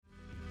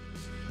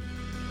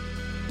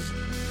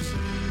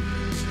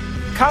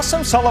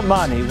Qasem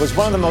Soleimani was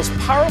one of the most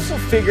powerful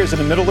figures in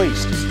the Middle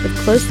East, with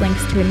close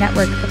links to a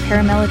network of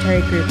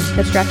paramilitary groups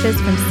that stretches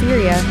from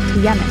Syria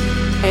to Yemen.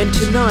 And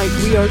tonight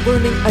we are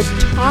learning a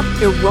top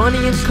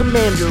Iranian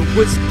commander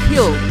was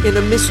killed in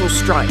a missile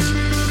strike.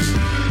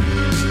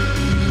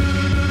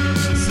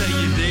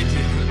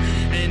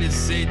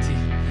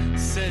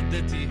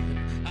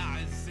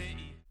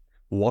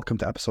 Welcome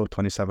to episode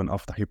 27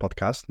 of the He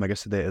Podcast. My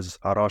guest today is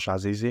Arash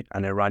Azizi,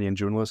 an Iranian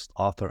journalist,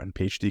 author, and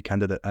PhD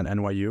candidate at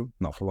NYU,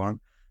 not for long.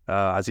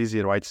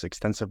 Azizi writes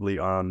extensively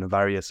on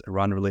various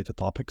Iran-related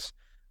topics,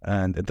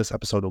 and in this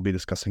episode we'll be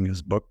discussing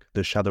his book,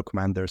 The Shadow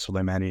Commander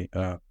Soleimani,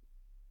 the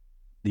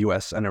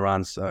US and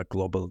Iran's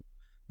global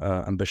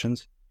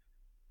ambitions.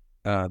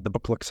 The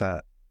book looks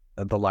at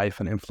the life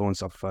and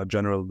influence of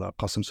General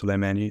Qasem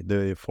Soleimani,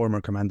 the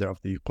former commander of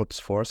the Quds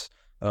Force,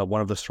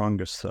 one of the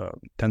strongest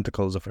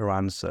tentacles of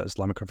Iran's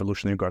Islamic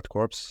Revolutionary Guard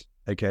Corps,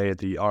 aka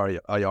the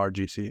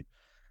IRGC.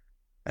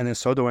 And in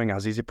so doing,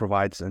 Azizi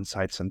provides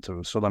insights into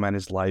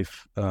Soleimani's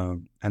life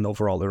and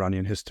overall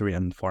Iranian history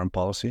and foreign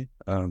policy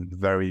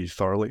very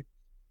thoroughly.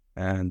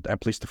 And I'm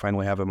pleased to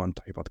finally have him on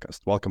the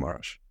podcast. Welcome,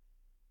 Arash.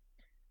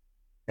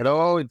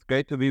 Hello, it's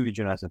great to be with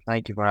you, Nasser.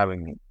 Thank you for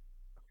having me.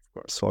 Of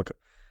course,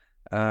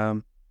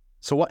 welcome.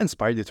 So what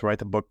inspired you to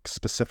write a book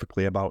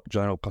specifically about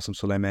General Qasem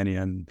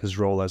Soleimani and his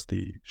role as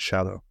the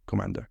Shadow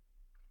Commander?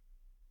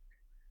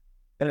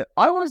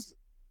 I was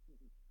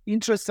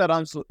interested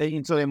in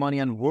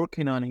Soleimani and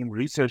working on him,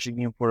 researching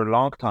him for a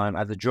long time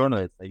as a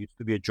journalist. I used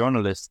to be a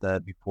journalist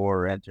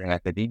before entering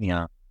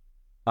academia.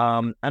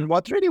 And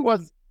what really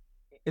was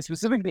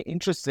specifically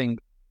interesting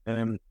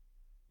in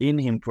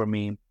him for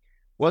me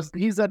was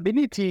his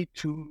ability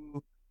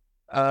to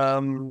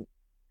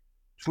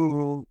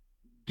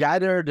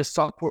gather the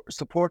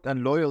support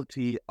and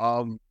loyalty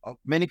of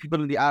many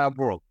people in the Arab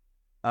world.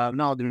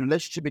 Now, the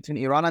relationship between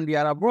Iran and the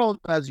Arab world,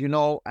 as you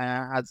know,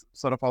 has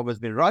sort of always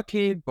been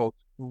rocky, both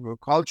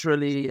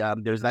culturally.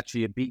 There's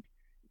actually you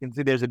can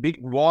see there's a big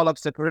wall of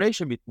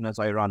separation between us,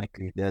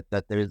 ironically,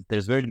 that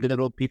there's very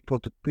little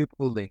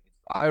people-to-people links.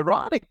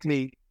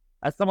 Ironically,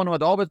 as someone who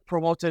had always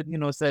promoted,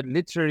 said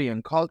literary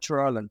and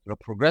cultural and sort of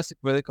progressive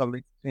political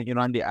links between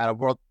Iran and the Arab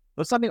world,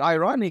 there was something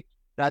ironic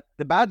that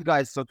the bad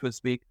guys, so to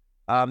speak,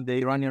 the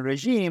Iranian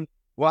regime,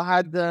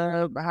 had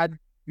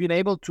been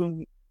able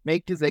to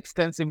make these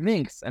extensive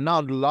links, and now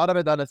a lot of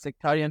it on a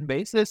sectarian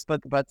basis,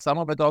 but some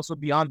of it also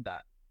beyond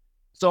that.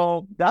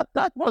 So that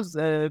was,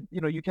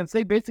 you can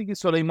say basically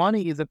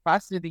Soleimani is a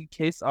fascinating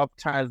case of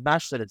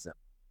transnationalism.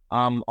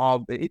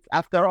 It's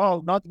after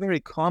all not very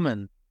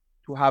common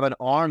to have an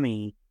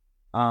army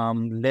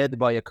led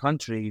by a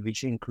country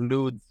which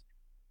includes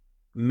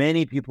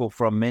many people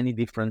from many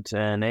different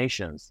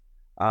nations.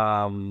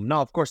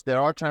 Now, of course, there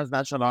are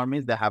transnational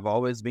armies. There have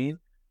always been.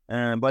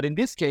 But in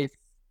this case,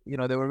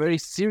 they were very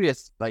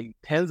serious, like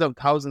tens of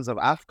thousands of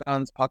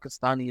Afghans,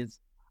 Pakistanis,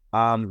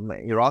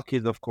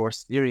 Iraqis, of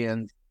course,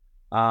 Syrians,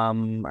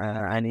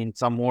 and in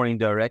some more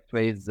indirect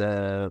ways,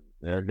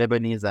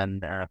 Lebanese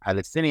and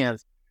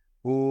Palestinians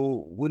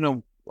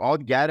who, all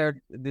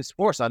gathered this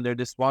force under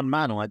this one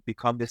man who had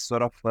become this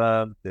sort of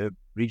the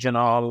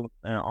regional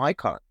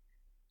icon.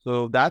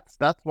 So that's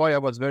why I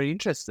was very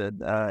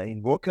interested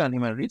in working on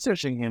him and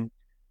researching him.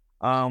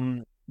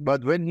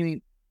 But when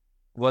he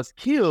was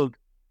killed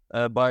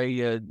by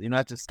the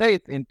United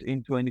States in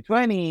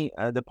 2020,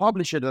 the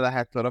publisher that I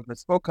had sort of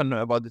spoken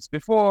about this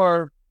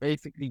before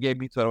basically gave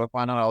me sort of a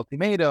final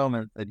ultimatum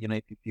and said,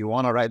 if you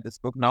want to write this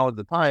book, now is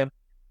the time.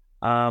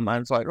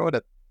 And so I wrote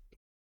it.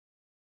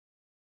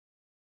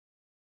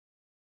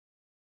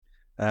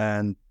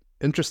 And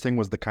interesting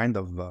was the kind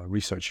of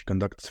research you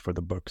conducted for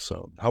the book.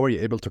 So how were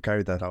you able to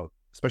carry that out?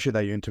 Especially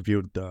that you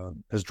interviewed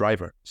his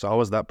driver. So how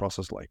was that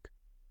process like?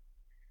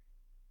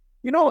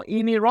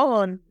 In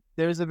Iran,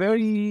 there's a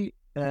very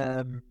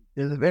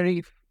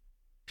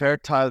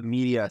fertile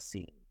media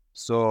scene.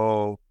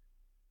 So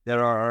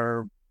there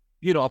are,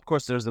 of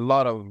course, there's a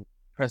lot of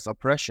press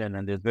oppression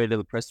and there's very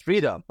little press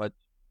freedom. But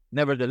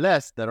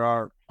nevertheless, there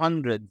are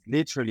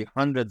literally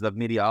hundreds of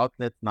media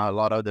outlets now. A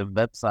lot of them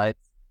websites.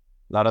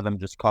 A lot of them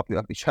just copy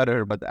off each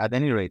other, but at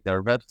any rate, there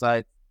are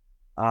websites,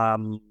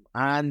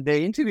 and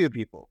they interview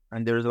people.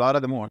 And there's a lot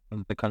of them on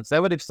the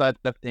conservative side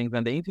of things,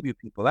 and they interview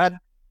people.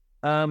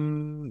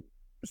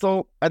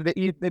 So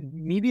the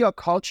media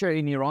culture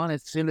in Iran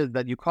is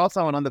that you call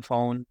someone on the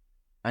phone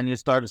and you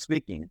start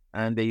speaking,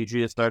 and they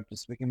usually start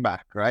speaking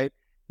back, right?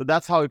 So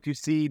that's how, if you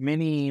see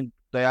many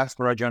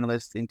diaspora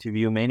journalists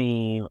interview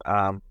many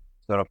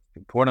sort of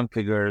important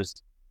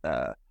figures.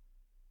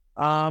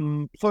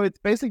 So it's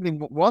basically,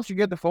 once you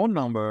get the phone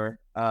number,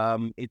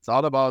 it's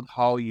all about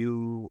how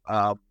you,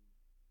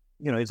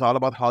 it's all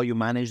about how you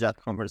manage that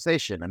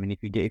conversation. I mean,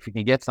 if you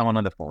can get someone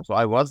on the phone. So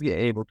I was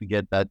able to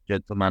get that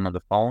gentleman on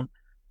the phone,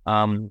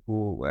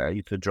 who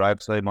used to drive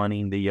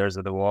Soleimani in the years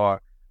of the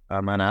war,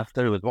 and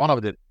after. It was one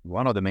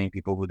of the main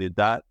people who did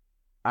that.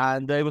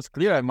 And it was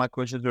clear my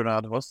questions were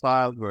not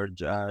hostile.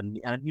 And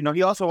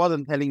he also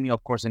wasn't telling me,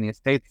 of course, any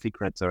state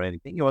secrets or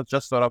anything. He was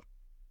just sort of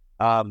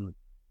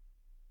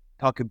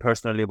talking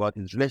personally about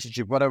his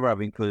relationship, whatever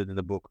I've included in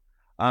the book.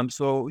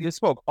 So he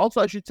spoke. Also,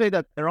 I should say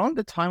that around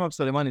the time of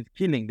Soleimani's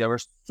killing, there were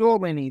so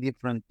many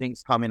different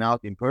things coming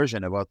out in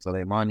Persian about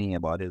Soleimani,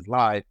 about his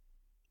life.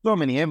 So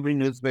many. Every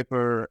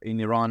newspaper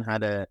in Iran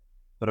had a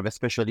sort of a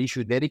special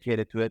issue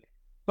dedicated to it.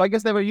 So I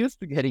guess they were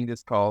used to getting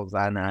these calls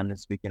and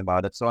speaking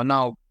about it. So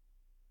now,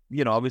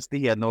 obviously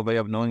he had no way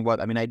of knowing what.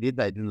 I mean, I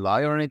didn't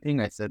lie or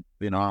anything. I said,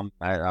 I'm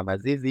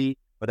Azizi,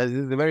 but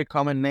Azizi is a very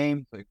common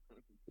name. So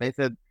they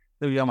said,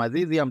 I'm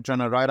Azizi. I'm trying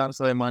to write on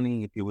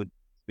Soleimani. If you would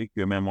speak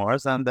your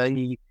memoirs, and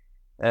he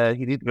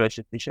did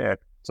graciously share.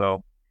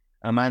 So,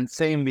 and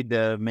same with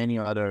the many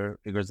other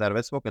figures that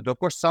I've spoken to. Of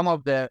course, some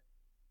of the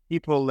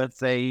people, let's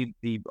say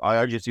the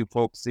IRGC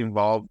folks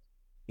involved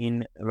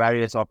in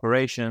various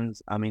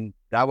operations, I mean,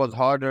 that was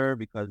harder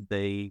because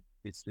these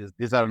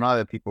are not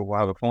the people who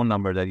have a phone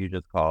number that you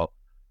just call.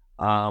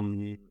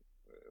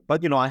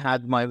 But I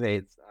had my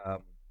ways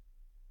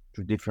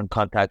through different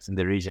contacts in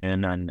the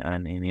region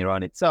and in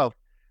Iran itself.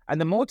 And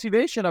the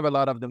motivation of a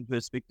lot of them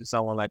to speak to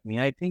someone like me,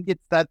 I think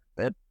it's that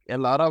a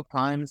lot of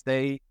times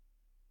this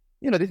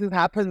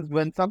happens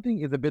when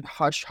something is a bit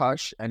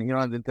hush-hush, and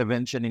Iran's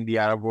intervention in the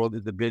Arab world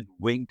is a bit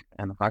wink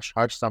and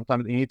hush-hush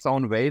sometimes in its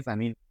own ways. I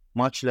mean,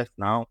 much less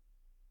now,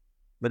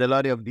 but a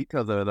lot of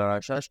details are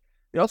hush-hush.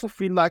 They also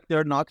feel like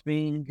they're not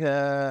being,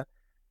 they're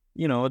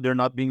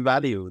not being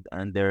valued,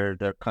 and their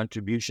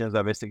contributions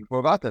are basically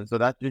forgotten. So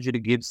that usually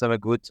gives them a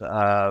good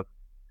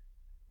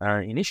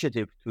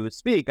initiative to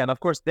speak. And of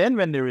course, then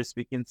when they're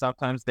speaking,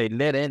 sometimes they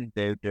let in.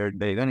 They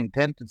don't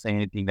intend to say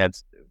anything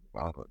that's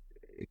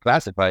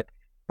classified,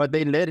 but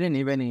they let in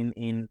even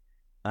in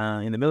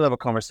the middle of a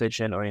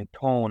conversation or in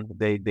tone.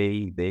 They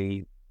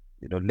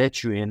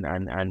let you in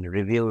and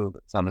reveal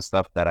some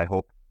stuff that I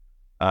hope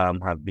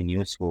have been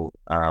useful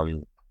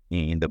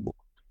in the book.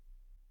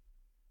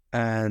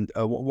 And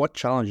what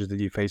challenges did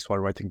you face while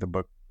writing the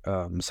book,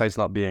 besides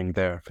not being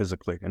there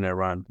physically in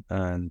Iran?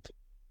 And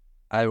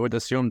I would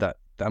assume that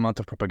the amount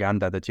of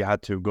propaganda that you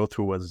had to go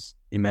through was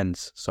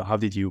immense. So how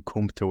did you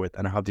comb through it,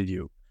 and how did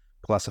you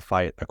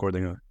classify it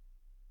accordingly?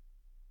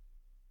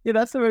 Yeah,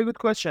 that's a very good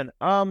question.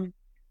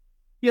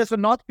 So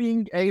not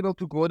being able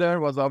to go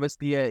there was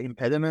obviously an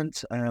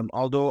impediment.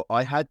 Although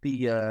I had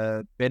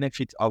the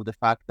benefit of the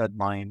fact that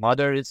my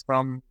mother is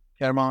from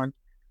Kerman,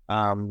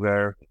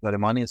 where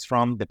Soleimani is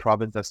from, the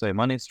province that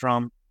Soleimani is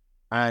from.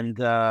 And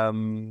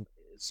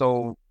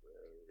so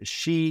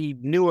she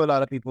knew a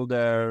lot of people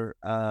there.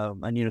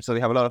 And, so we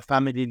have a lot of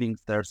family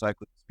links there. So I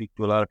could speak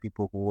to a lot of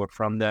people who were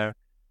from there.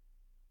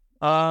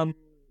 In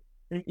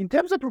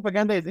terms of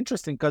propaganda, it's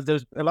interesting because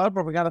there's a lot of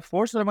propaganda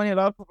for Soleimani, a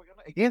lot of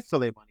propaganda against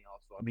Soleimani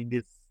also. I mean,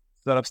 this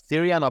sort of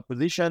Syrian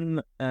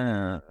opposition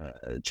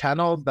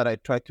channels that I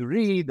try to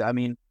read, I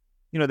mean,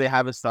 they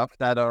have stuff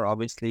that are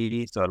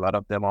obviously, so a lot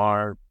of them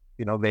are,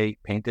 they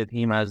painted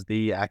him as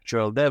the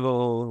actual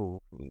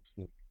devil,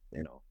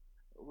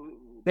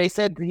 they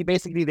said things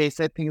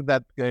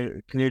that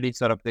clearly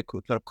they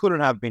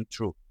couldn't have been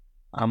true,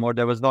 or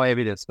there was no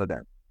evidence for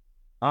them.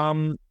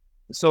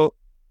 So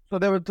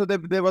there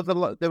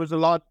was a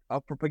lot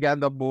of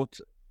propaganda both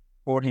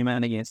for him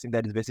and against him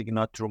that is basically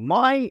not true.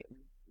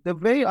 The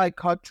way I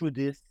cut through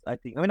this, I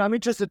think, I'm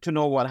interested to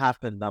know what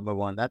happened, number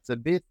one. That's a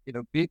bit,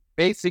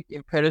 basic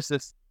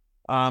empiricist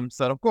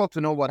sort of goal, to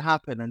know what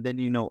happened. And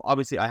then,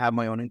 obviously I have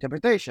my own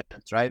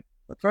interpretations, right?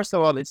 But first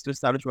of all, it's to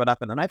establish what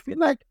happened. And I feel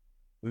like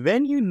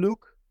when you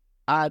look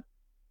at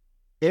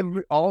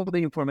all the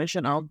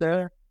information out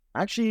there,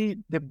 actually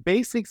the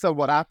basics of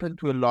what happened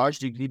to a large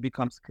degree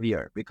becomes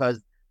clear.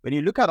 Because when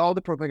you look at all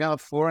the propaganda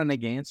for and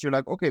against, you're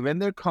like, okay, when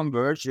they're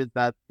converged, is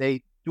that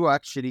they do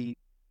actually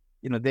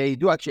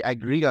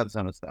agree on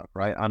some stuff,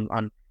 right?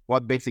 On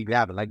what basically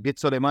happened. Like, did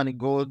Soleimani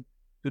go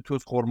to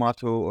Tuz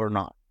Hormatu or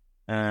not?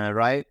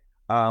 Right?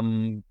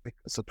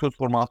 So Tuz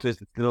Hormatu is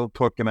this little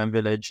Turkmen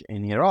village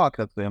in Iraq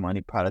that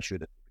Soleimani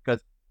parachuted.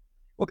 Because,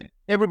 okay,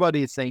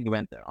 everybody is saying he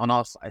went there on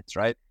all sides,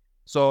 right?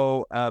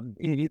 So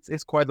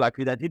it's quite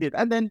likely that he did.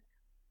 And then,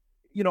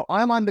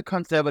 I'm on the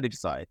conservative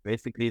side,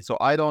 basically. So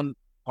I don't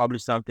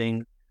publish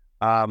something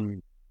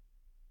unless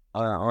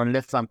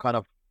I'm kind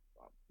of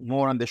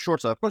more on the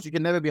short side. Of course, you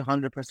can never be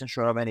 100%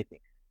 sure of anything.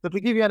 So to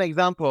give you an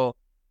example,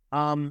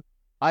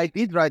 I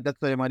did write that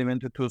Soleimani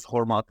went to Tuz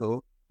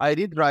Hormatu. I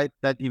did write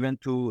that he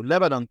went to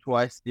Lebanon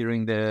twice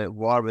during the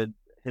war with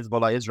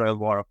Hezbollah-Israel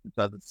war of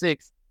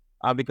 2006,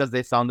 because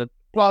they sounded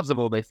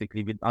plausible,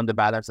 basically, on the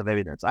balance of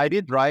evidence. I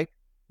did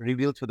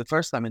reveal for the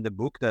first time in the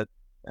book that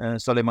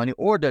Soleimani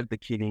ordered the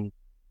killing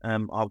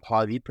of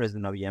Hadi,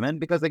 president of Yemen,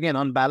 because, again,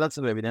 on balance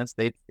of evidence,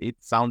 it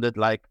sounded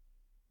like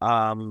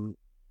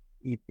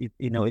it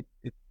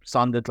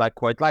sounded like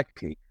quite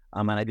likely.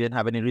 And I didn't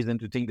have any reason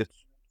to think that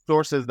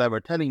sources that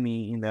were telling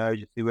me in the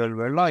urgency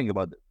were lying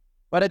about it.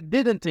 But it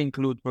didn't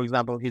include, for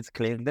example, his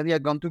claim that he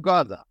had gone to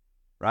Gaza,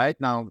 right?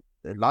 Now,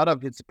 a lot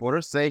of his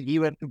supporters say he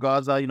went to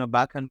Gaza,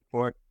 back and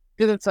forth.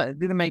 It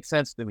didn't make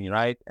sense to me,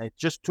 right? It's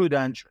just too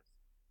dangerous.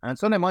 And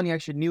Soleimani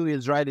actually knew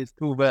his Israelis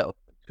too well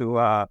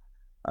to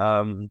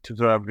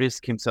sort of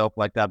risk himself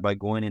like that by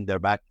going in their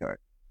backyard.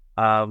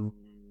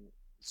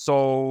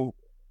 So,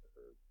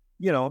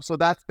 so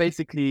that's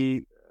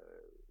basically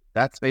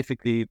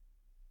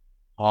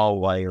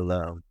how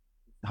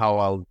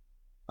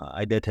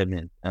I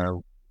determine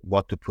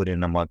what to put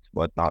in and what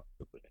not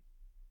to put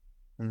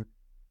in.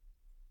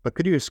 But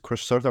could you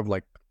sort of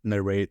like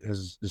narrate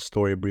his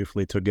story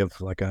briefly to give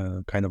like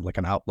a kind of like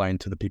an outline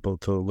to the people,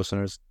 to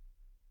listeners,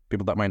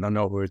 people that might not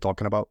know who we're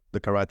talking about,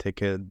 the Karate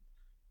Kid,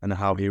 and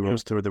how he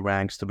rose through the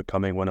ranks to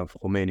becoming one of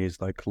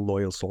Khomeini's like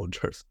loyal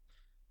soldiers?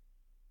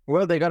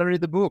 Well, they gotta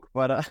read the book,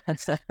 but I'll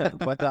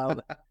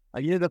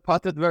give the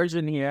potted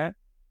version here.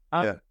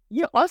 Qasem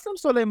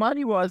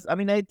Soleimani was. I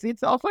mean,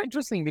 it's also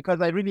interesting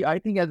because I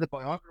think as a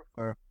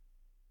biographer,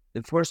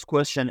 the first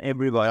question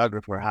every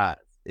biographer has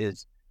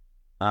is,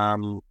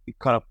 it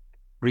kind of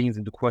brings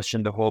into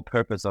question the whole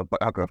purpose of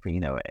biography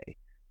in a way.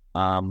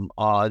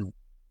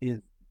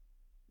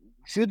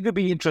 Should we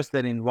be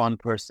interested in one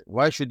person?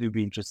 Why should we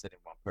be interested in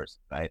one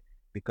person, right?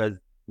 Because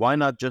why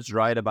not just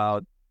write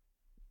about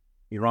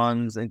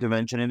Iran's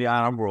intervention in the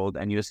Arab world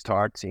and you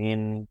start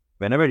in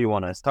whenever you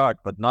want to start,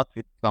 but not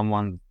with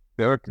someone's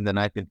birth in the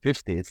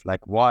 1950s?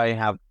 Like, why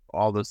have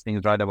all those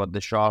things, write about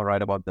the Shah,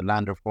 write about the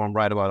land reform,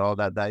 write about all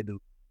that I do?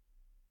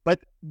 But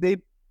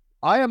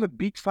I am a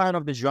big fan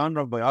of the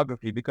genre of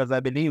biography because I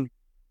believe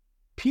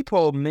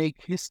people make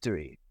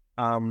history.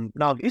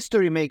 Now,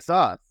 history makes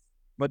us,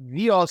 but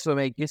we also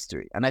make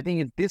history. And I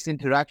think it's this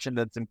interaction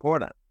that's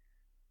important.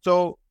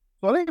 So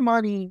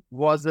Soleimani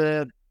was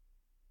a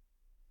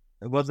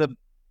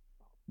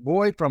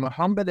boy from a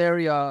humble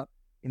area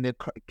in the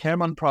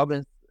Kerman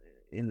province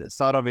in the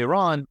south of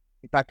Iran.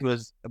 In fact, it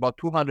was about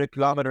 200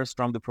 kilometers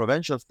from the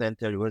provincial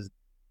center. It was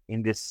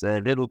in this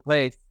little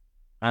place,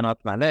 Anat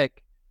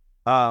Malek.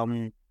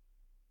 So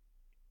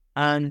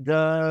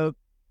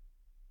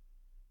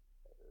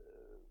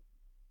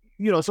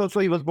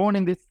he was born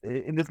in this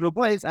little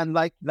place, and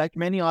like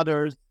many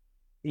others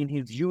in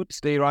his youth,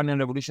 the Iranian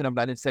Revolution of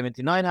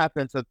 1979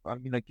 happened. So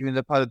giving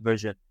the pilot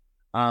version.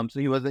 So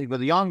he was a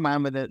young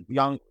man when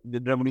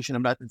the revolution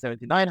of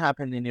 1979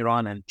 happened in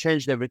Iran and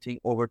changed everything,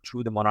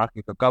 overthrew the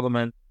monarchical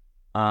government,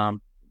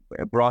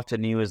 brought a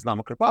new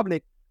Islamic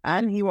Republic,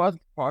 and he was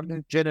part of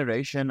the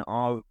generation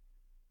of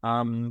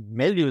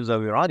millions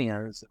of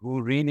Iranians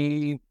who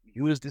really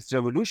used this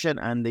revolution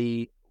and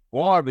the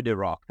war with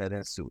Iraq that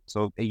ensued.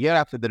 So a year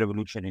after the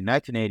revolution in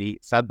 1980,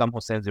 Saddam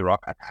Hussein's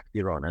Iraq attacked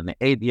Iran, and the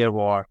 8-year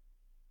war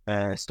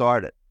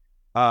started.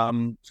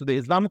 So the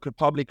Islamic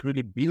Republic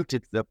really built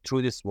itself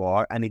through this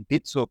war, and it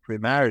did so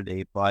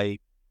primarily by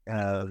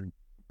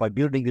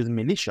building this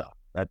militia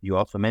that you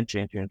also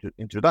mentioned in your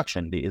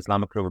introduction, the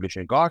Islamic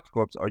Revolutionary Guard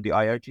Corps, or the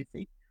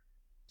IRGC.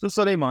 So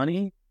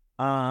Soleimani,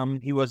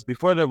 he was,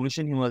 before the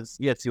revolution, he was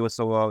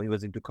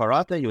into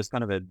karate. He was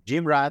kind of a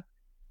gym rat.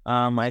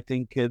 I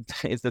think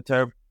it's the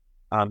term.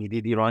 He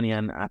did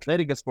Iranian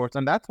athletic sports,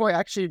 and that's why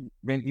actually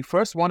when he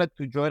first wanted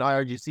to join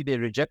IRGC, they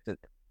rejected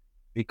him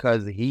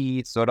because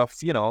he sort of,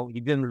 he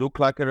didn't look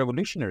like a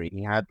revolutionary.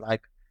 He had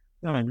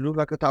he looked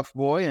like a tough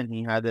boy, and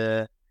he had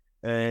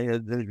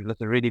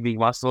really big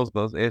muscles,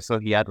 but so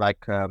he had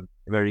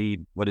very,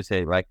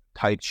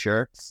 tight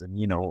shirts, and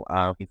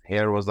his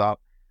hair was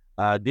up.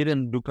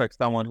 Didn't look like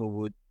someone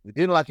who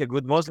didn't like a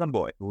good Muslim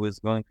boy who was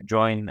going to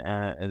join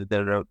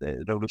the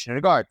Revolutionary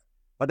Guard.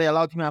 But they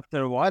allowed him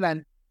after a while,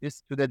 and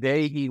this to the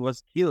day he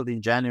was killed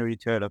in January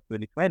 3rd of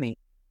 2020,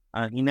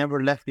 and he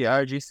never left the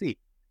IRGC.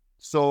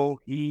 So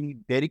he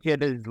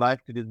dedicated his life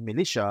to this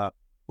militia,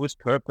 whose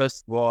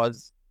purpose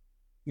was,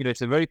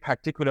 it's a very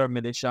particular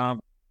militia,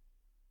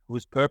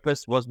 whose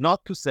purpose was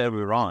not to serve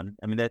Iran.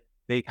 I mean, that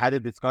they had a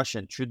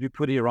discussion, should we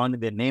put Iran in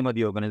the name of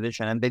the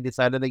organization? And they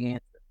decided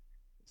against it.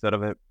 Sort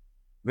of a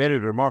very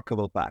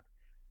remarkable fact,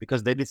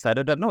 because they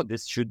decided that no,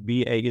 this should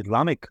be a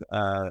Islamic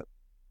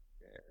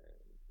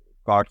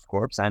Guards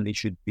Corps, and it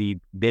should be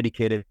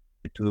dedicated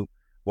to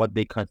what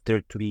they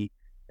consider to be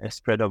a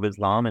spread of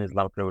Islam and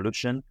Islamic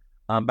revolution.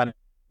 But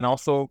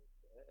also,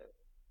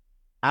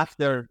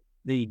 after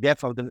the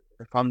death of the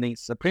founding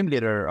supreme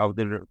leader of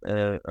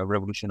the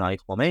revolution,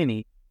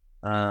 Khomeini,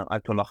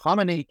 Ayatollah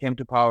Khamenei came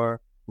to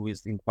power, who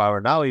is in power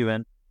now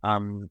even.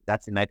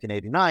 That's in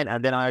 1989,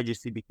 and then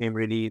IRGC became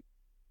really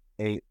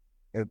a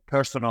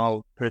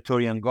personal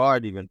Praetorian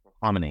Guard even for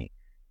Khamenei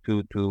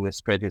to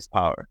spread his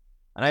power.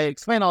 And I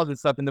explain all this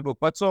stuff in the book.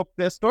 But so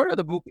the story of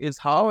the book is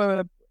how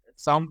a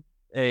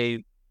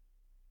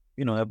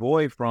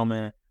boy from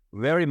a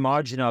very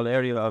marginal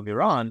area of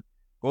Iran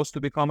goes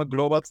to become a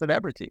global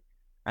celebrity.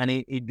 And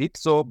he did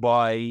so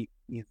by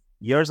his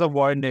years of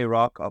war in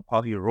Iraq, of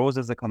how he rose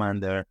as a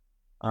commander,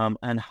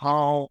 and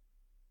how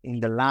in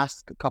the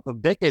last couple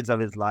of decades of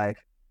his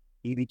life,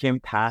 he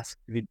became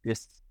tasked with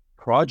this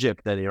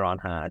project that Iran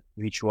had,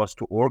 which was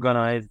to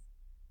organize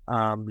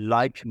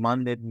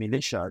like-minded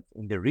militias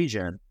in the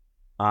region,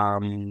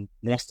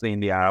 mostly in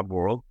the Arab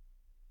world,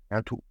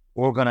 and to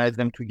organize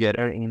them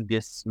together in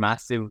this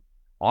massive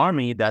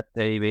army that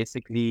they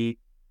basically,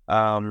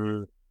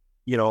 they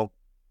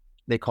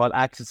call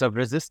axis of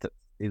resistance.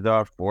 These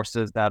are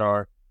forces that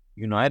are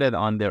united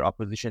on their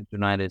opposition to the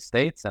United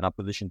States and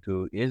opposition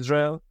to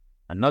Israel,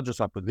 and not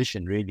just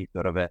opposition, really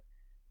sort of a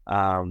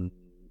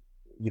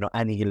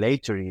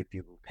annihilatory, if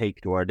you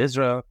take toward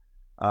Israel,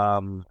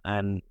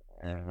 and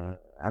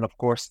of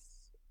course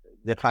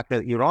the fact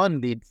that Iran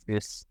needs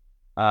this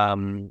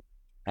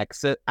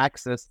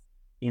access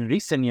in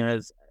recent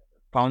years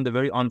found a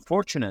very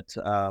unfortunate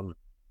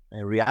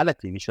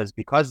reality, which was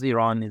because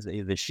Iran is a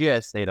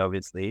Shia state,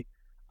 obviously,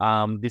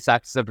 this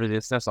axis of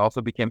resistance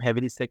also became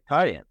heavily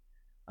sectarian.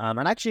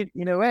 And actually,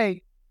 in a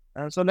way,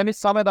 so let me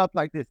sum it up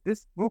like this.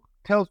 This book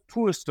tells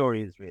two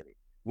stories, really.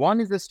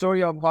 One is the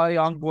story of how a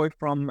young boy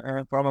from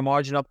a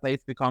marginal place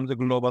becomes a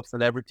global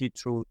celebrity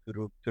through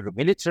the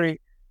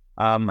military,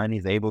 and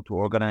he's able to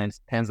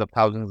organize tens of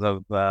thousands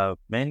of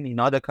men in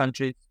other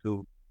countries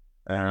to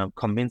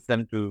convince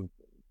them to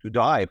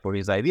die for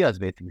his ideas,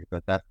 basically,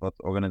 because that's what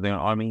organizing an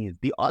army is.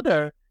 The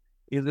other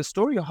is the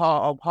story of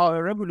how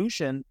a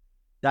revolution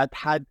that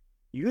had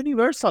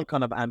universal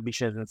kind of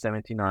ambitions in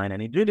 79,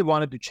 and it really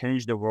wanted to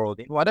change the world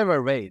in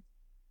whatever ways,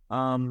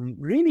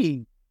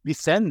 really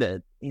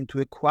descended into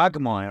a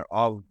quagmire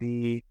of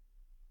the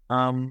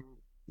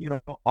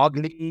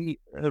ugly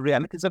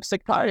realities of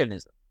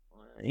sectarianism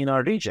in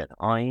our region,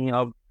 i.e.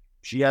 of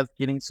Shias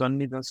killing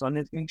Sunnis and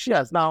Sunnis killing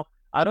Shias. Now,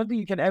 I don't think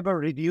you can ever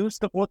reduce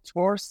the Quds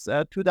force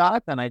to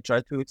that, and I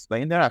try to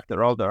explain that.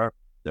 After all, there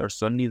are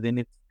Sunnis in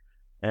its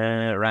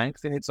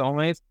ranks in its own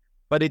ways,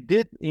 but it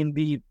did in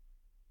the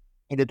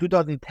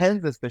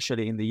 2010s,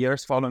 especially in the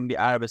years following the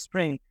Arab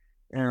Spring,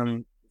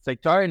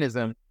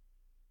 sectarianism,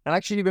 and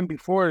actually even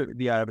before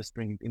the Arab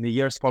Spring, in the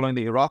years following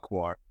the Iraq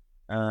War,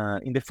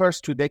 in the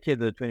first 2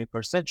 decades of the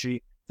 21st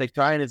century,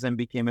 sectarianism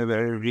became a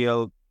very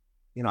real,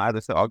 as I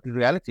said, ugly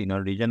reality in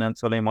our region, and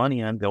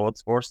Soleimani and the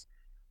Quds force,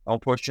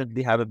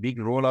 unfortunately, have a big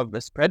role of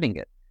spreading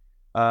it.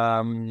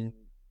 And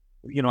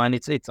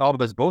it's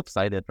always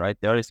both-sided, right?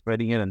 They're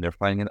spreading it, and they're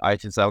fighting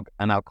ISIS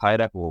and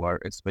Al-Qaeda, who are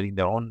spreading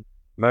their own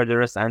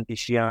murderous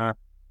anti-Shia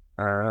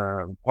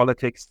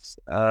politics.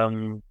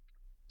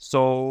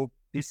 So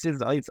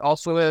it's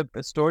also a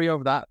story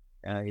of that,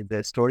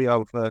 the story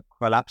of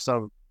collapse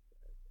of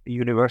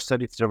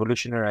universalist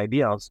revolutionary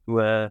ideals to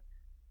a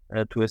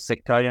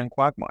sectarian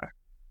quagmire.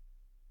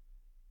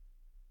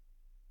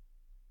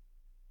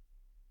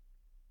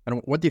 And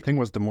what do you think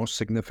was the most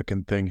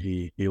significant thing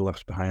he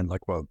left behind,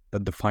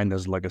 that defined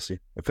his legacy?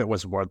 If it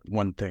was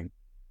one thing,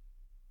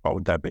 what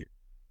would that be?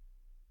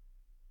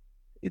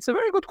 It's a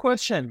very good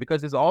question,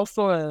 because it's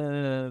also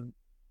a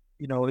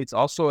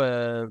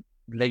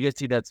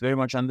legacy that's very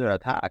much under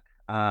attack,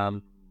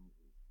 by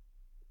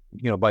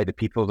the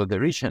people of the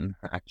region,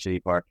 actually,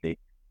 partly.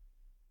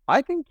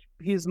 I think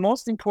his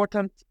most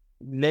important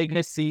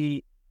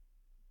legacy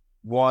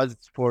was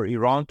for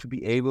Iran to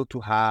be able to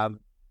have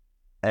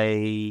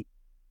a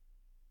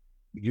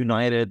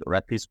united, or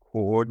at least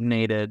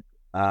coordinated,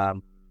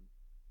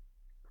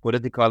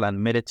 political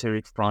and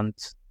military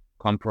front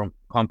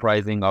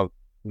comprising of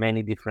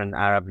many different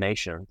Arab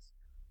nations.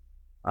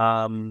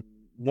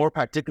 More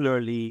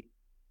particularly,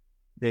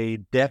 the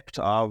depth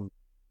of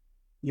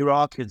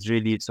Iraq is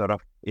really sort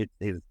of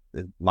his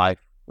life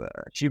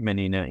achievement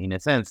in a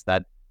sense,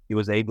 that he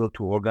was able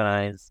to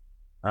organize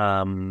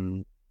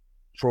pro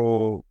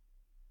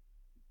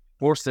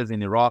forces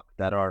in Iraq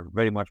that are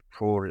very much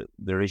pro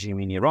the regime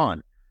in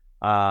Iran.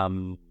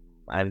 And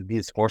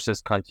these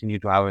forces continue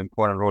to have an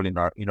important role in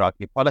our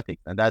Iraqi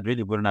politics, and that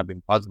really wouldn't have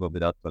been possible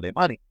without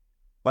Soleimani.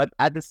 But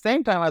at the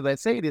same time, as I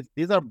say this,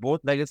 these are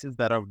both legacies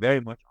that are very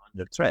much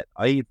under threat.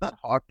 It's not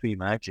hard to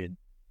imagine.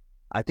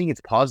 I think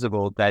it's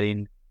possible that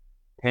in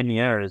 10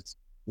 years,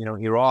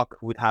 Iraq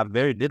would have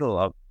very little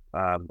of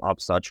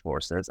such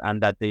forces,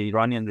 and that the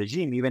Iranian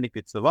regime, even if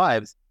it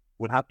survives,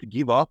 would have to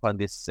give up on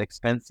this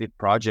expensive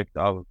project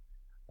of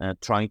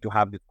trying to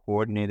have this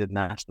coordinated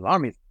national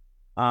armies.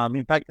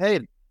 In fact,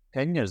 10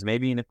 years,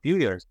 maybe in a few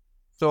years.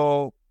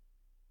 So,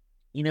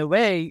 in a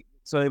way,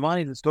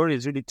 Soleimani's story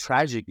is really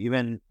tragic,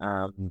 even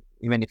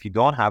if you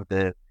don't have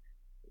the,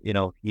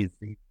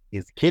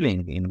 his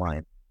killing in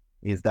mind.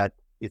 Is that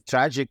it's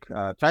tragic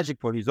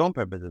for his own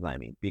purposes? I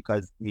mean,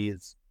 because the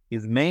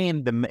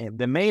main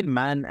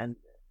man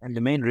and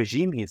the main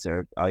regime he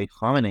served,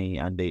 Khamenei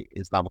and the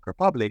Islamic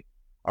Republic,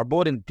 are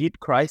both in deep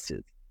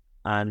crisis,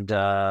 and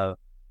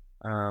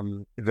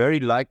very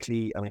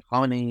likely,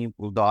 Khamenei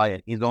will die,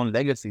 and his own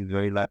legacy is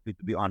very likely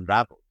to be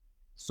unraveled.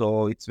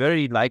 So it's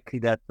very likely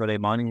that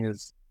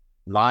Soleimani's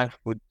life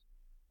would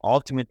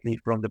ultimately,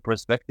 from the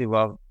perspective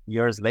of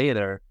years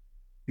later,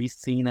 be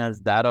seen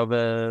as that of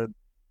a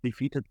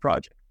defeated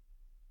project.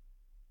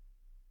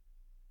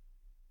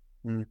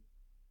 And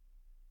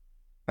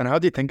how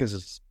do you think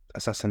his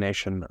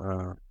assassination,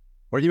 or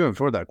even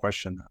before that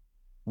question,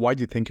 why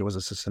do you think he was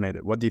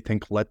assassinated? What do you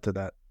think led to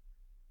that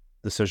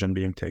decision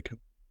being taken?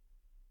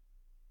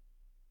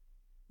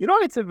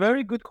 It's a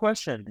very good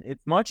question.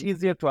 It's much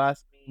easier to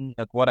ask me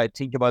what I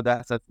think about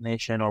that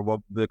assassination or what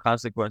the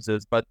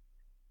consequences, but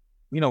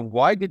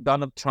why did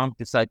Donald Trump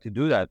decide to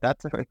do that?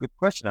 That's a very good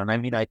question.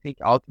 And I think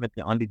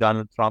ultimately only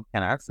Donald Trump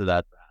can answer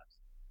that,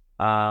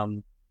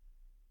 perhaps.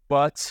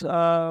 But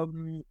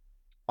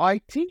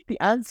I think the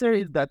answer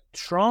is that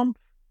Trump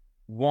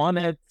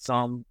wanted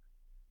some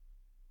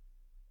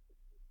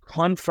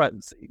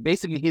conference.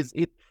 Basically,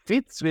 it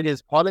fits with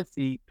his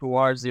policy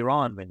towards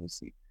Iran. When you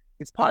see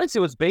his policy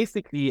was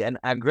basically an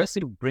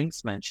aggressive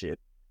brinksmanship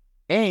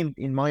aimed,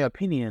 in my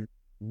opinion,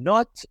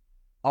 not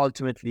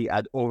ultimately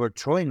at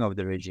overthrowing of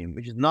the regime,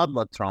 which is not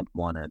what Trump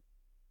wanted,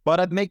 but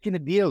at making a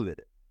deal with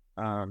it.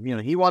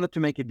 He wanted to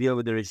make a deal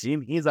with the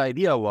regime. His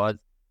idea was,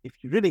 if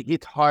you really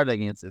hit hard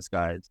against these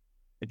guys,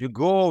 if you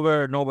go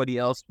where nobody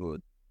else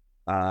would,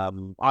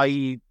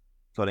 i.e.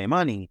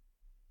 Soleimani,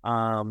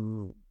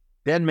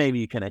 then maybe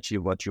you can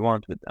achieve what you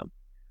want with them.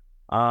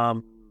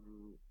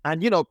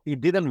 And it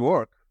didn't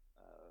work.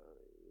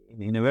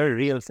 In a very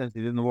real sense,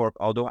 it didn't work.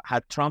 Although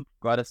had Trump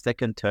got a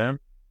second term,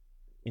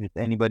 if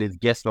anybody's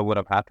guess what would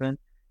have happened,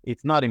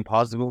 it's not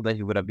impossible that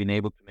he would have been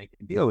able to make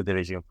a deal with the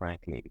regime,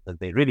 frankly, because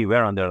they really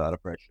were under a lot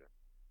of pressure.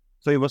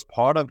 So it was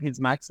part of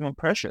his maximum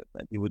pressure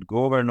that he would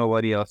go where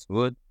nobody else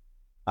would,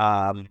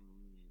 and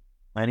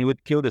he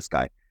would kill this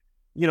guy.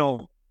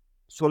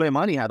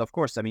 Soleimani had, of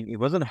course, it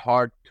wasn't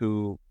hard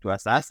to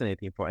assassinate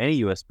him for any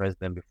U.S.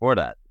 president before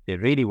that. They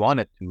really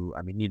wanted to,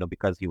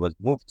 because he was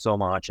moved so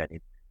much, and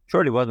it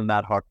surely wasn't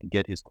that hard to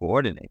get his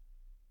coordinates.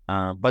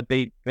 But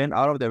they went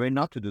out of their way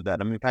not to do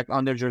that. In fact,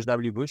 under George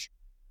W. Bush,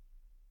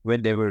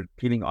 when they were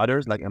killing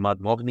others, like Ahmad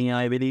Moghniyeh,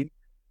 I believe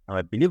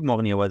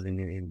Moghniyeh was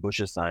in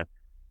Bush's time,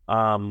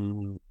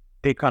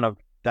 they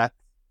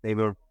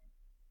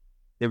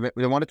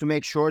wanted to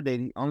make sure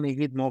they only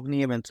hit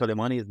Moghniyeh when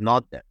Soleimani is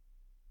not there.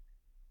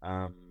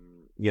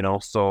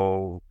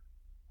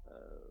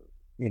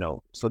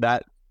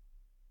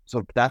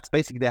 So that's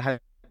basically they had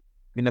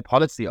been a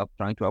policy of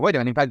trying to avoid it.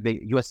 And in fact,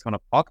 the U.S. kind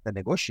of talked and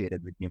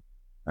negotiated with him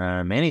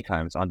many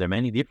times under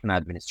many different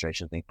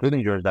administrations,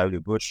 including George W.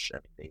 Bush.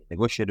 They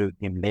negotiated with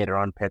him later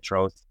on,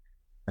 Petros.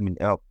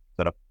 Sort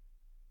of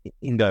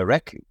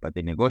indirectly, but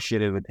they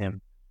negotiated with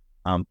him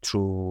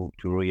through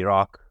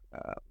Iraq,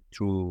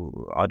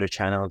 through other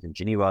channels in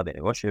Geneva. They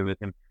negotiated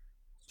with him.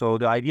 So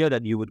the idea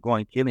that you would go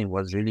and kill him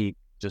was really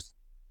just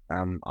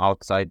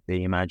outside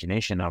the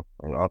imagination or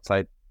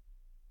outside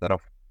sort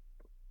of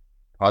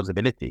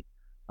possibility.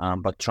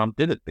 But Trump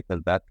did it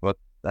because that's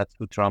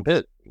who Trump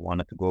is. He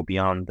wanted to go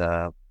beyond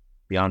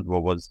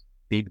what was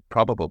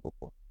probable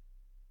before.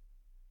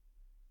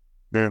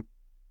 Yeah.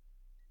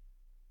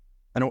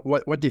 And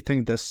what do you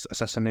think this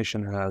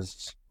assassination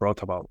has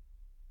brought about?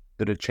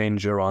 Did it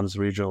change Iran's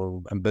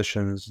regional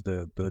ambitions,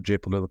 the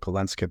geopolitical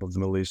landscape of the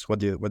Middle East? What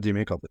do you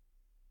make of it?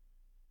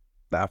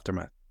 The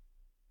aftermath.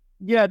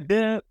 Yeah,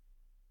 the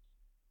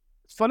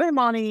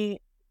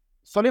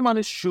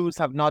Soleimani's shoes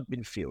have not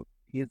been filled.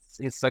 His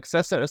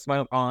successor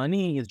Ismail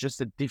Qaani is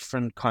just a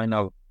different kind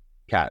of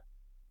cat,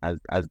 as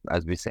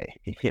we say.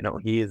 He's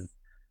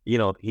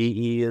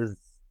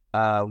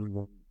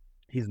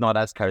not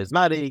as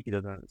charismatic. He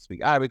doesn't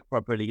speak Arabic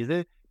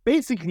properly.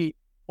 Basically,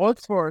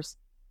 Quds Force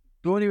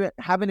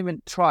haven't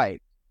even tried.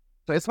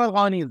 So Ismail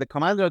Qaani is the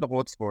commander of the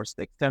Quds Force,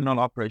 the external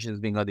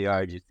operations wing of the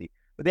IRGC.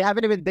 But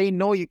they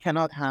know you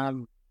cannot have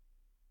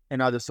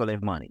another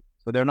Soleimani.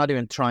 So they're not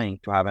even trying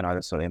to have another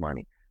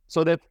Soleimani.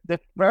 So the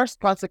first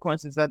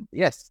consequence is that,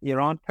 yes,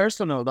 Iran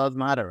personnel does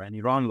matter. And the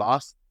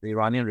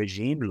Iranian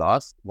regime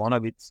lost one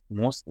of its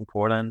most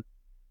important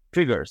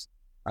figures,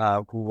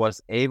 who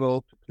was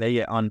able to play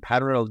an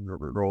unparalleled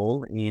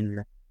role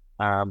in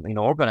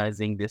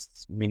organizing these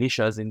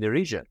militias in the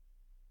region.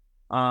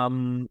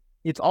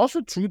 It's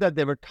also true that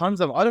there were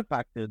tons of other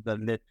factors that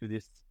led to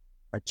this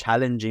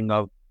challenging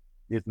of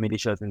these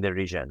militias in the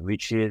region,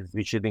 which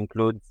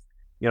includes,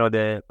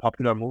 the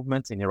popular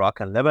movements in Iraq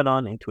and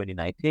Lebanon in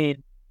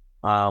 2019,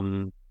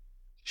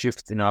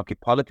 shifts in Iraqi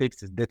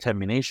politics, this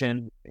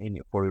determination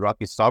for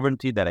Iraqi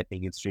sovereignty that I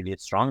think is really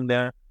strong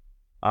there.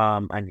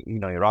 And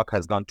Iraq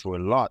has gone through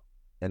a lot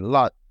in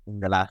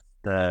the last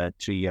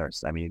 3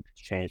 years. It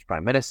changed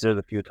prime ministers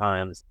a few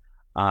times.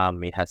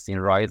 It has seen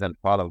rise and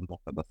fall of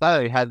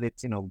Moqtada. It has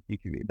its,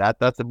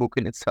 that's a book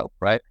in itself,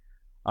 right?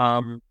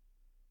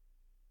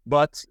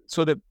 But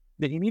so the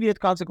immediate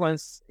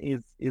consequence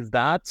is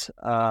that,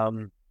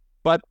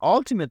 but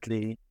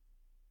ultimately,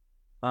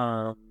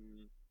 as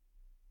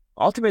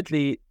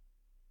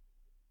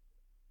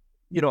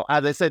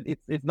I said,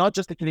 it's not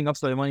just the killing of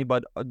Soleimani,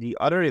 but the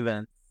other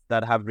events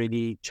that have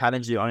really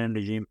challenged the Iranian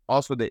regime.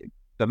 Also, the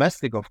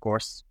domestic, of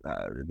course,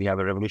 we have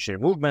a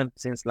revolutionary movement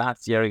since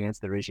last year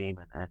against the regime,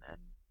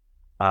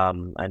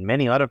 and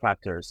many other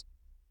factors.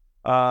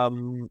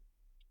 Ultimately,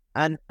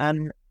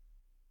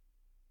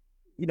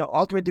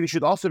 we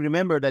should also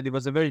remember that it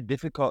was a very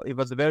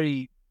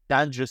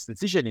dangerous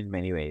decision in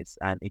many ways,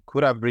 and it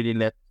could have really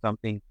led to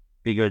something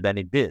bigger than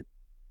it did.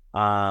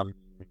 The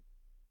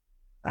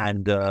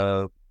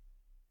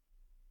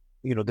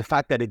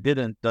fact that it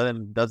didn't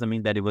doesn't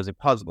mean that it was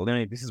impossible.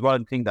 This is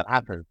one thing that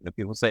happens.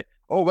 People say,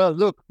 "Oh well,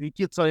 look, we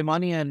killed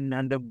Soleimani,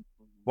 and the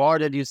war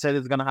that you said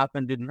is going to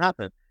happen didn't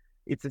happen."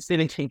 It's a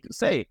silly thing to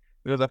say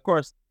because, of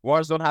course,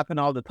 wars don't happen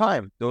all the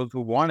time. Those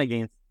who warn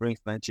against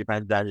brinksmanship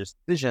and dangerous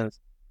decisions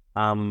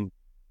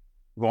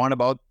warn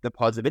about the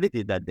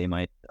possibility that they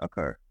might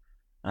occur.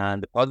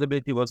 and the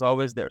possibility was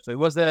always there. So it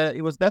was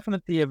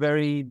definitely a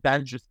very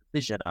dangerous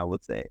decision, I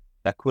would say,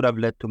 that could have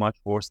led to much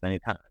worse than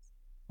it has.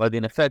 But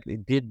in effect,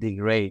 it did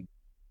degrade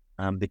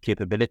the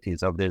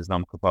capabilities of the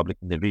Islamic Republic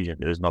in the region.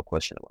 There is no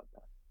question about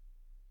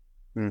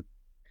that.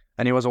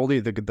 And he was only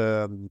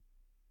the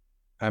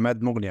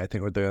Ahmed Mughni, I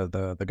think, or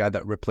the guy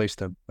that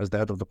replaced him as the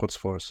head of the Quds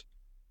Force.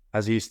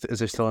 Is he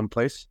still in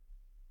place?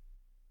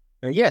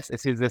 Yes,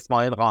 it is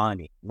Ismail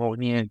Ghani.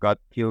 Mughni got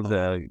killed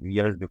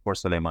years before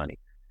Soleimani.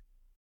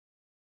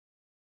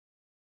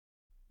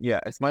 Yeah,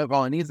 Ismail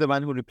Ghani is the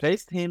one who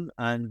replaced him,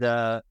 and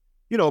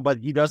but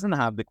he doesn't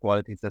have the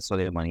qualities that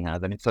Soleimani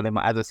has. I mean,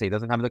 Soleimani, as I say,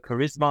 doesn't have the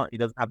charisma. He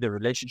doesn't have the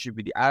relationship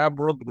with the Arab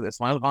world, because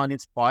Ismail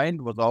Ghani's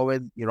point was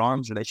always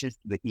Iran's relationship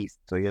to the East.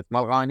 So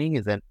Ismail Ghani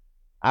is an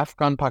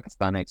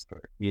Afghan-Pakistan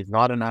expert. He is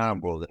not an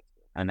Arab world expert.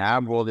 An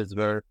Arab world is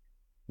where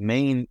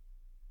main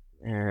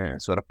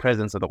sort of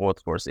presence of the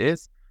Quds Force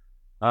is.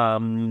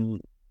 So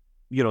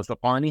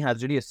Ghani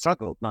has really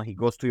struggled. Now, he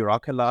goes to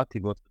Iraq a lot, he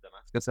goes to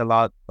Damascus a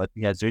lot, but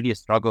he has really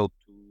struggled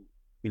to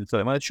fill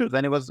Soleimani's shoes.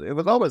 And it was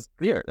always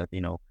clear that,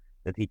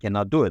 that he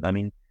cannot do it. I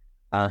mean,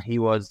 he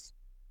was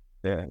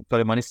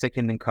Soleimani's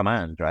second in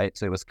command, right?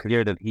 So it was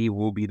clear that he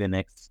will be the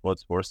next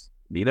Quds Force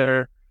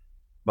leader.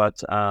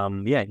 But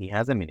he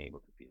hasn't been able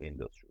to fill in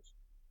those shoes.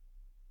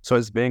 So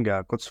as being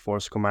a Quds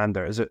Force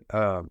commander, is it,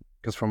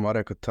 because from what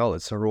I could tell,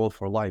 it's a role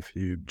for life.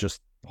 You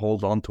just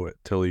hold on to it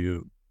till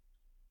you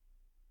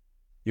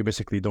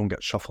basically don't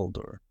get shuffled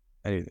or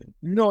anything.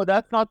 No,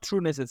 that's not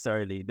true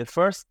necessarily. The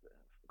first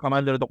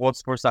commander of the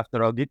Quds Force,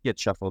 after all, did get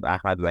shuffled,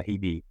 Ahmad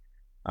Wahidi.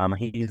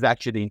 He is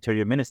actually the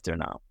interior minister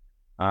now.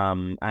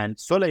 And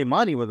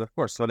Soleimani was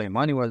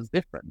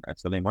different. Right?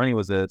 Soleimani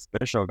was a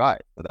special guy.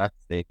 So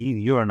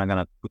you are not going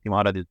to put him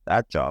out of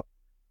that job.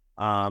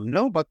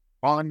 No, but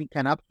Ghani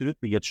can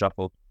absolutely get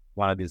shuffled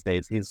one of these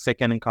days. His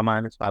second in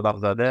command is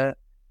Zadeh,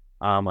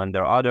 and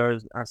there are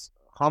others. As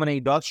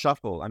Khamenei does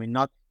shuffle. I mean,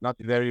 not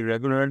very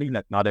regularly,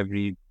 like not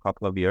every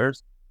couple of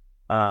years.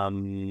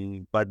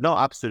 But no,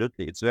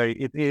 absolutely.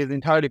 It is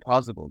entirely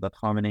possible that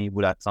Khamenei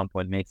would at some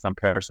point make some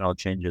personal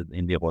changes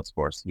in the Quds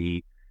Force.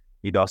 He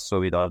does so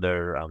with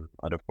other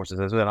forces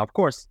as well. And of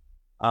course,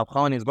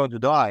 Khamenei is going to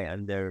die,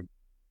 and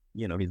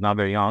he's not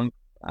very young,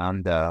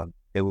 and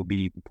there will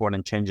be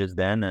important changes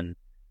then, and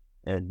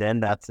then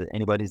that's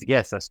anybody's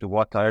guess as to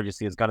what the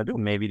IRGC is going to do.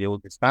 Maybe they will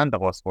disband the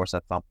Quds Force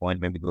at some point.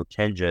 Maybe they'll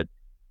change it.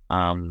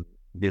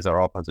 These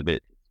are all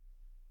possibilities.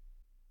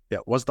 Yeah,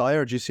 was the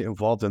IRGC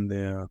involved in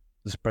the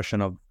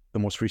suppression of the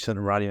most recent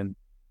Iranian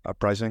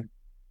uprising?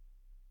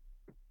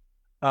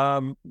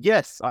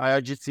 Yes,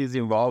 IRGC is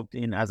involved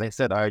in, as I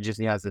said,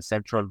 IRGC has a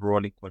central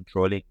role in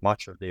controlling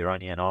much of the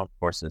Iranian armed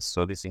forces.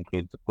 So this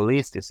includes the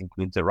police, this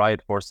includes the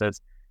riot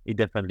forces. It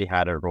definitely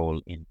had a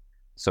role in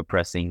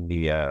suppressing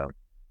the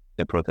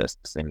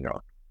protests in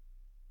Iran.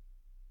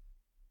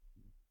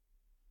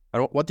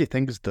 And what do you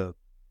think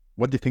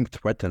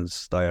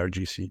threatens the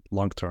IRGC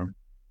long term?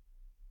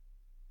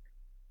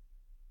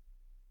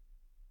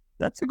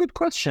 That's a good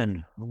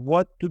question.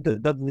 What does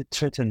it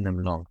threaten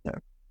them long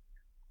term?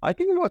 I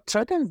think what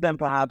threatens them,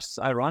 perhaps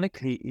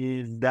ironically,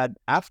 is that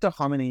after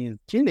Khamenei's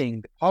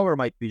killing, power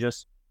might be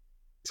just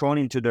thrown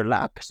into their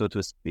lap, so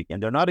to speak.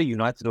 And they're not a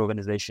united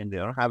organization. They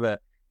don't have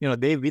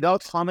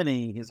without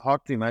Khamenei, it's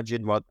hard to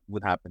imagine what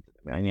would happen to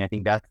them. I mean, I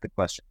think that's the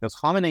question. Because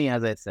Khamenei,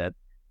 as I said,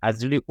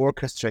 has really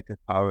orchestrated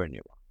power in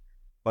Iran.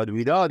 But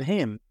without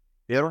him,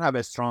 they don't have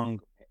a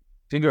strong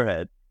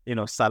figurehead.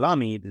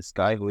 Salami, this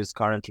guy who is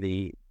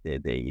currently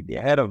the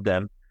head of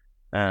them,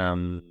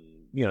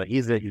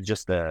 he's a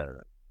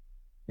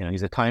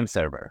time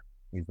server.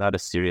 He's not a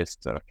serious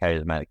sort of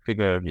charismatic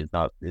figure. He's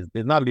not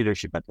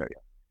leadership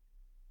material.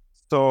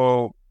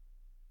 So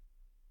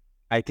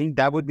I think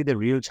that would be the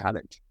real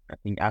challenge. I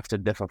think after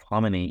the death of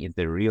Khamenei is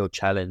the real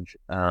challenge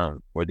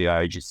for the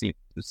IRGC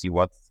to see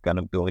what's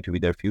going to be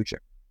their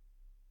future.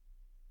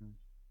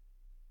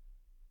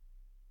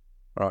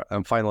 All right,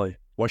 and finally,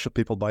 why should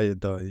people buy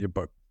your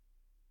book?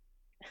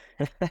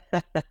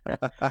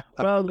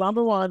 Well,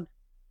 number one,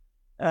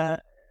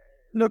 buying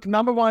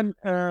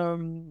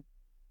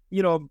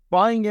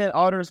an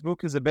author's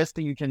book is the best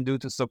thing you can do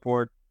to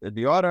support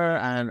the author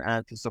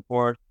and to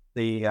support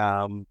the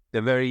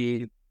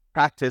very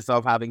practice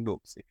of having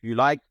books. If you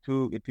like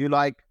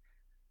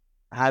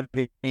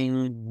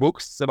having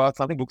books about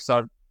something, books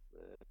are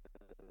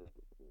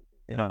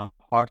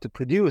hard to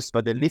produce,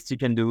 but the least you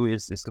can do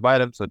is to buy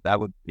them. So that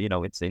would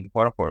it's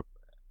important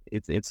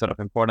it's sort of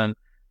important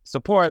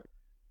support.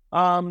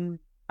 And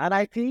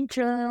I think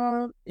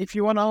if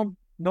you want to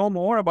know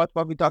more about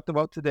what we talked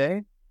about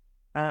today,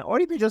 or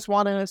if you just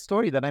want a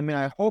story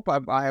I hope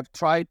I have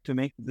tried to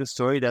make the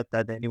story that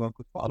anyone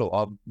could follow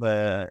up,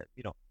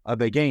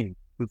 again,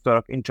 with sort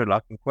of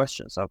interlocking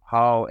questions of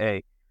how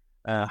a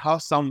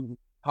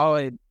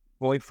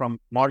boy from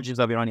margins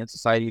of Iranian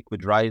society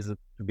could rise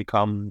to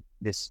become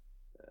this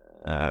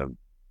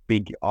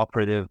big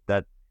operative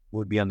that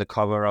would be on the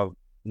cover of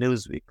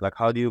Newsweek. Like,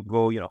 how do you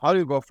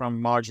go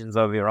from margins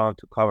of Iran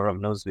to cover of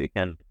Newsweek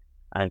and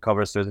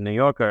cover stories in New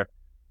Yorker,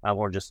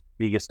 or just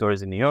biggest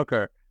stories in New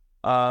Yorker?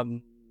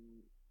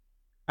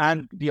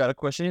 And the other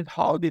question is,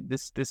 how did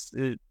this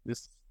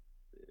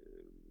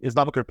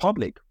Islamic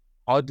Republic,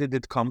 how did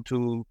it come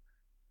to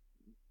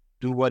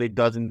do what it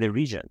does in the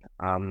region?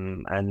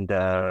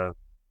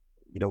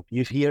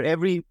 You hear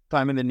every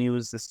time in the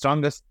news the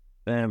strongest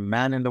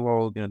man in the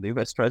world, the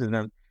U.S.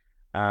 president,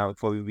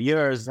 for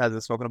years has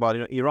spoken about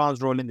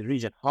Iran's role in the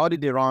region. How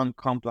did Iran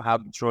come to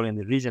have its role in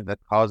the region that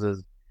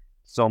causes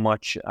so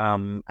much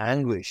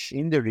anguish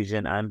in the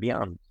region and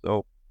beyond?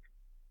 So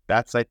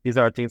these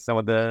are some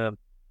of the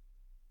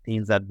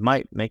things that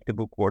might make the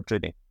book worth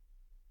reading.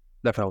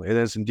 Definitely, it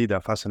is indeed a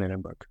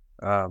fascinating book.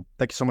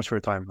 Thank you so much for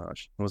your time,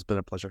 Arash. It was been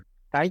a pleasure.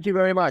 Thank you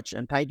very much,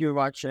 and thank you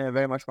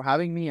very much for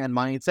having me. And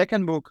my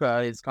second book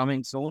is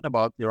coming soon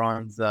about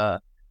Iran's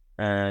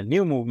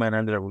new movement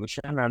and the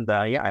revolution. And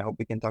I hope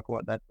we can talk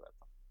about that.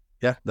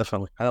 Yeah,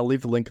 definitely. And I'll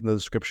leave the link in the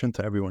description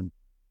to everyone.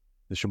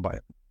 They should buy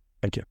it.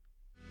 Thank you.